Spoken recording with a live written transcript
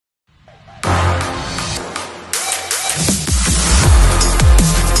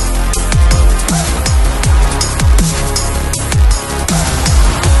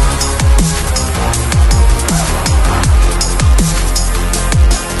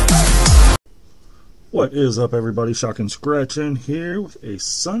What is up, everybody? Shocking Scratching here with a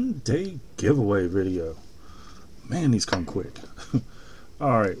Sunday giveaway video. Man, these come quick.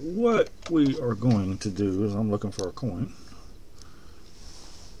 Alright, what we are going to do is I'm looking for a coin.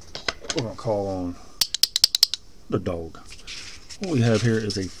 We're going to call on the dog. What we have here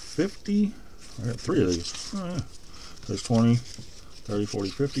is a 50. I got 3 of these. Oh, yeah. There's 20, 30, 40,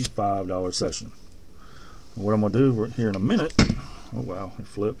 50, $5 session. And what I'm going to do here in a minute, oh wow, it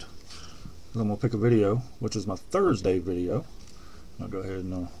flipped. I'm going to pick a video, which is my Thursday video. I'll go ahead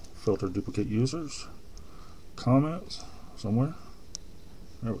and filter duplicate users, comments, somewhere.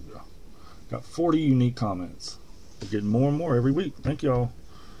 There we go. Got 40 unique comments. We're getting more and more every week. Thank y'all.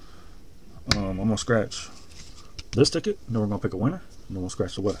 I'm going to scratch this ticket, and then we're going to pick a winner, and then we'll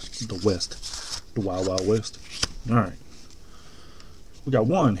scratch the Wild Wild West. Alright. We got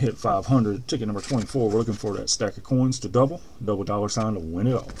one hit 500, ticket number 24. We're looking for that stack of coins to double $sign to win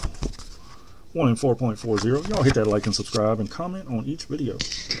it all. 1 in 4.40. Y'all hit that like and subscribe and comment on each video,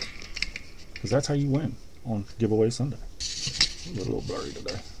 because that's how you win on Giveaway Sunday. A little blurry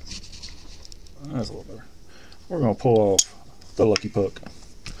today. That's a little better. We're going to pull off the lucky puck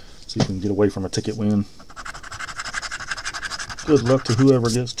so you can get away from a ticket win. Good luck to whoever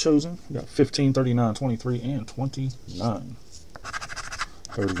gets chosen. We got 15, 39, 23, and 29.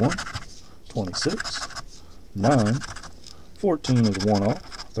 31, 26, 9, 14 is one off,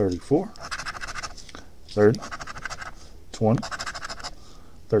 34, 30, 20,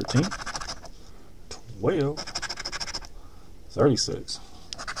 13, 12, 36,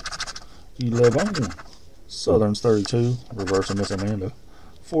 11, Southern's 32, reversing Miss Amanda,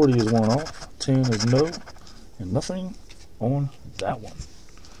 40 is one off, 10 is no, and nothing on that one.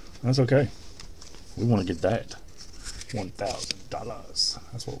 That's okay. We want to get that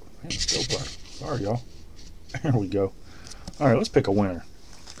 $1,000. That's what we're still playing. Sorry, y'all. There we go. Alright, let's pick a winner.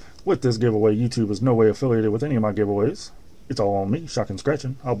 With this giveaway, YouTube is no way affiliated with any of my giveaways. It's all on me, Shocking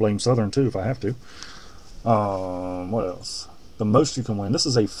Scratching. I'll blame Southern too if I have to. What else? The most you can win. This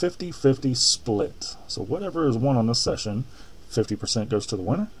is a 50-50 split. So whatever is won on this session, 50% goes to the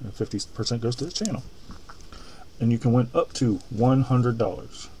winner and 50% goes to the channel. And you can win up to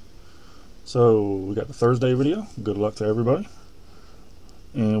 $100. So we got the Thursday video. Good luck to everybody.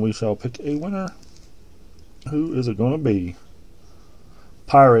 And we shall pick a winner. Who is it going to be?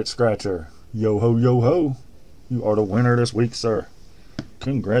 Pirate Scratcher. Yo ho, yo ho. You are the winner this week, sir.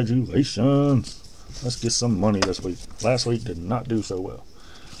 Congratulations. Let's get some money this week. Last week did not do so well.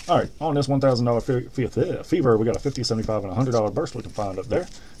 Alright, on this $1,000 fever, we got a $50, $75, and $100 burst we can find up there.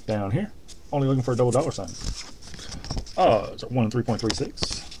 Down here. Only looking for a $$ sign. It's at 1 in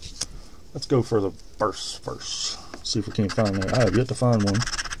 3.36. Let's go for the burst first. See if we can't find that. I have yet to find one.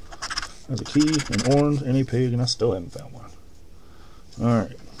 There's a key, an orange, and a pig, and I still haven't found one.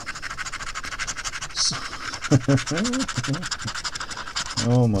 Alright.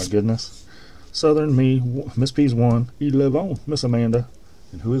 Oh my goodness. Southern, me, Miss P's 1, 11, Miss Amanda,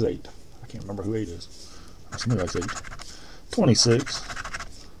 and who is 8? I can't remember who 8 is. Somebody likes 8. 26,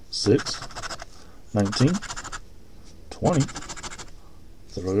 6, 19, 20,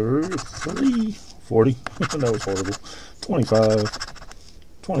 33, 40, that was horrible, 25,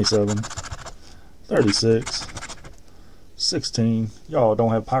 27, 36, 16. Y'all don't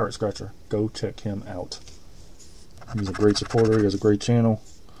have Pirate Scratcher. Go check him out. He's a great supporter. He has a great channel.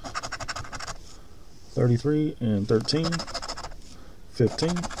 33 and 13, 15,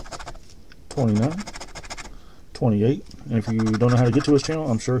 29, 28. And if you don't know how to get to his channel,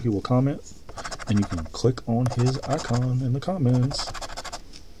 I'm sure he will comment. And you can click on his icon in the comments.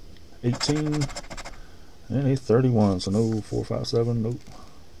 18 and a 31. So no 457. Nope.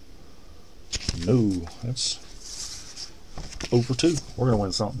 No. That's 0 for 2. We're going to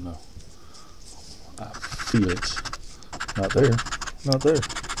win something though. I feel it. Not there. Not there.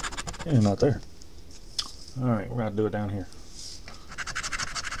 And not there. Alright, we're going to do it down here.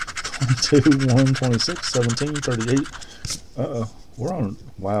 22, 1, 26, 17, 38. Uh-oh. We're on.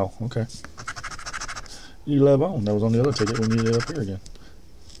 Wow. Okay. 11. That was on the other ticket. We need it up here again.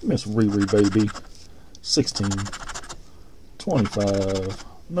 Miss Riri baby. 16. 25.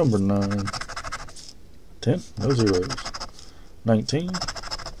 Number 9. 10. No zeros. 19.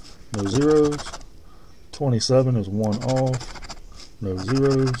 No zeros. 27 is 1 off. No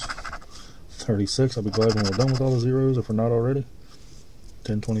zeros. 36. I'll be glad when we're done with all the zeros if we're not already.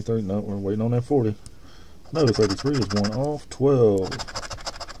 10, 20, 30. No, we're waiting on that 40. No, 33 is 1 off. 12.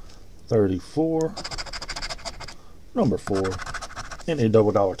 34. Number 4. And a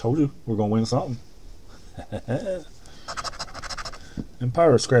 $. Told you we're going to win something. And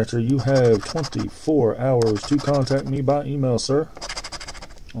Pirate Scratcher, you have 24 hours to contact me by email, sir,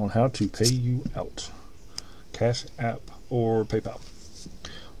 on how to pay you out. Cash App or PayPal.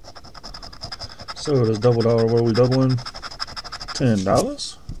 So this double dollar, what are we doubling? $10.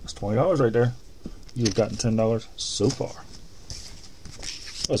 That's $20 right there. You've gotten $10 so far.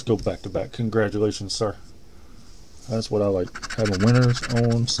 Let's go back to back. Congratulations, sir. That's what I like, having winners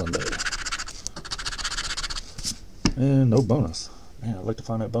on Sunday. And no bonus. Man, I'd like to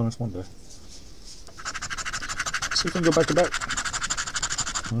find that bonus one day. Let's see if we can go back to back.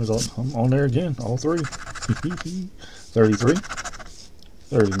 I'm on there again, all three. 33,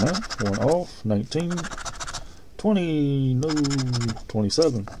 39, one off, 19, 20, no,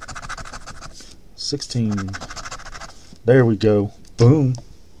 27, 16. There we go. Boom.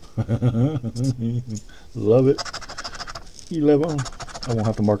 Love it. 11. I won't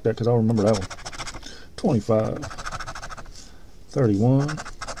have to mark that because I'll remember that one. 25, 31,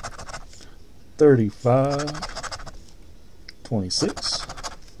 35, 26,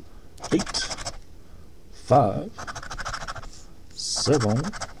 8, 5, 7,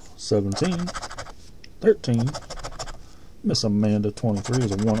 17, 13. Miss Amanda 23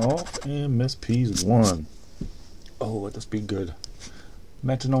 is a one off, and Miss P's 1. Oh, let this be good.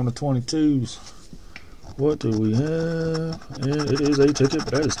 Matching on the 22s. What do we have? And it is a ticket,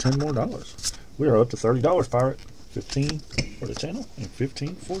 but that is $10 more. We are up to $30, Pirate. 15 for the channel and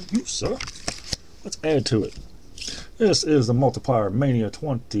 15 for you, sir. Let's add to it. This is the Multiplier Mania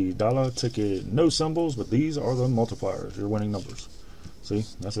 $20 ticket. No symbols, but these are the multipliers, your winning numbers. See,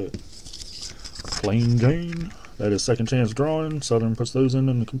 that's it. Plain Jane. That is second chance drawing. Southern puts those in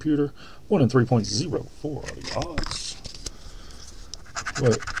the computer. 1 in 3.04 are the odds.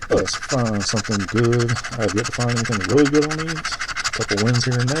 Let us find something good. I have yet to find anything really good on these. A couple wins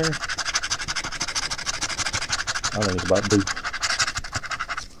here and there. I think it's about due.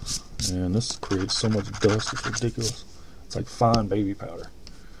 And this creates so much dust, it's ridiculous. It's like fine baby powder.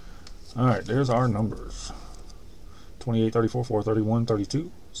 Alright, there's our numbers. 28, 34, 4, 31,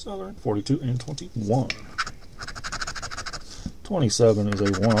 32, Southern, 42, and 21. 27 is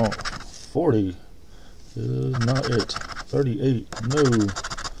a one-off. 40 is not it. 38, no.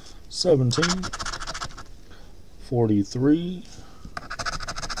 17, 43,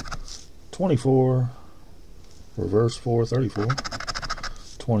 24, reverse 4, 34,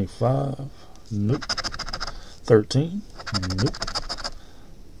 25, nope. 13, nope.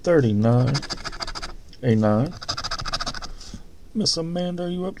 39, a 9. Miss Amanda, are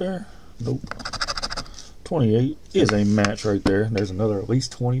you up there? Nope. 28 is a match right there. There's another at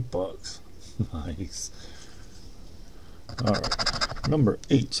least 20 bucks. Nice. Alright, number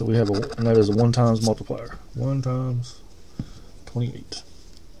 8. So we have and that is a 1 times multiplier. 1 times 28.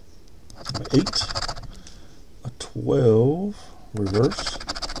 8, a 12, reverse,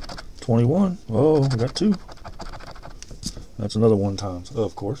 21. Oh, we got 2. That's another 1 times,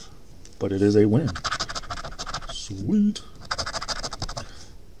 of course, but it is a win. Sweet.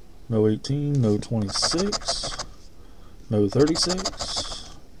 No 18, no 26, no 36.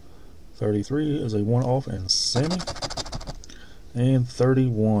 33 is a one off and Sammy. And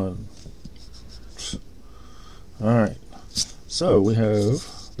 31. Alright, so we have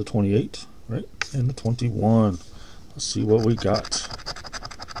the 28, right, and the 21. Let's see what we got.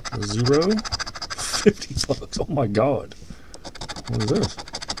 The 0, 50 bucks. Oh my god. What is this?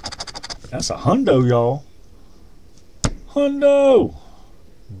 That's a hundo, y'all. Hundo!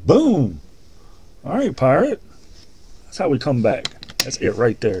 Boom! Alright, Pirate. That's how we come back. That's it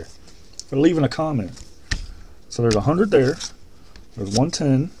right there. For leaving a comment. So there's 100 there. There's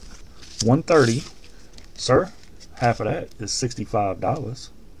 110, 130. Sir, half of that is $65.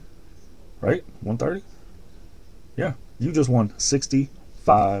 Right? 130? Yeah, you just won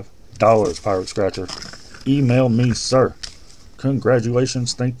 $65, Pirate Scratcher. Email me, sir.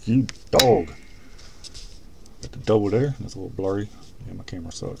 Congratulations, thank you, dog. Got the double there. That's a little blurry. Yeah, my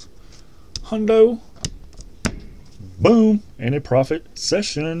camera sucks. Hundo. Boom. And a profit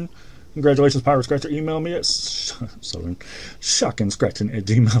session. Congratulations, Pirate Scratcher. Email me at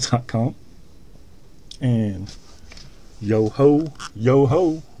SHOCKINSCRATCHIN@gmail.com. And yo ho,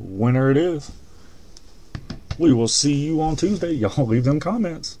 winner it is. We will see you on Tuesday. Y'all leave them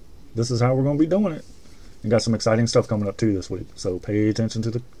comments. This is how we're going to be doing it. And got some exciting stuff coming up too this week. So pay attention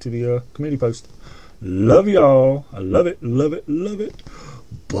to the community post. Love y'all. I love it, love it, love it.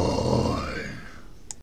 Bye.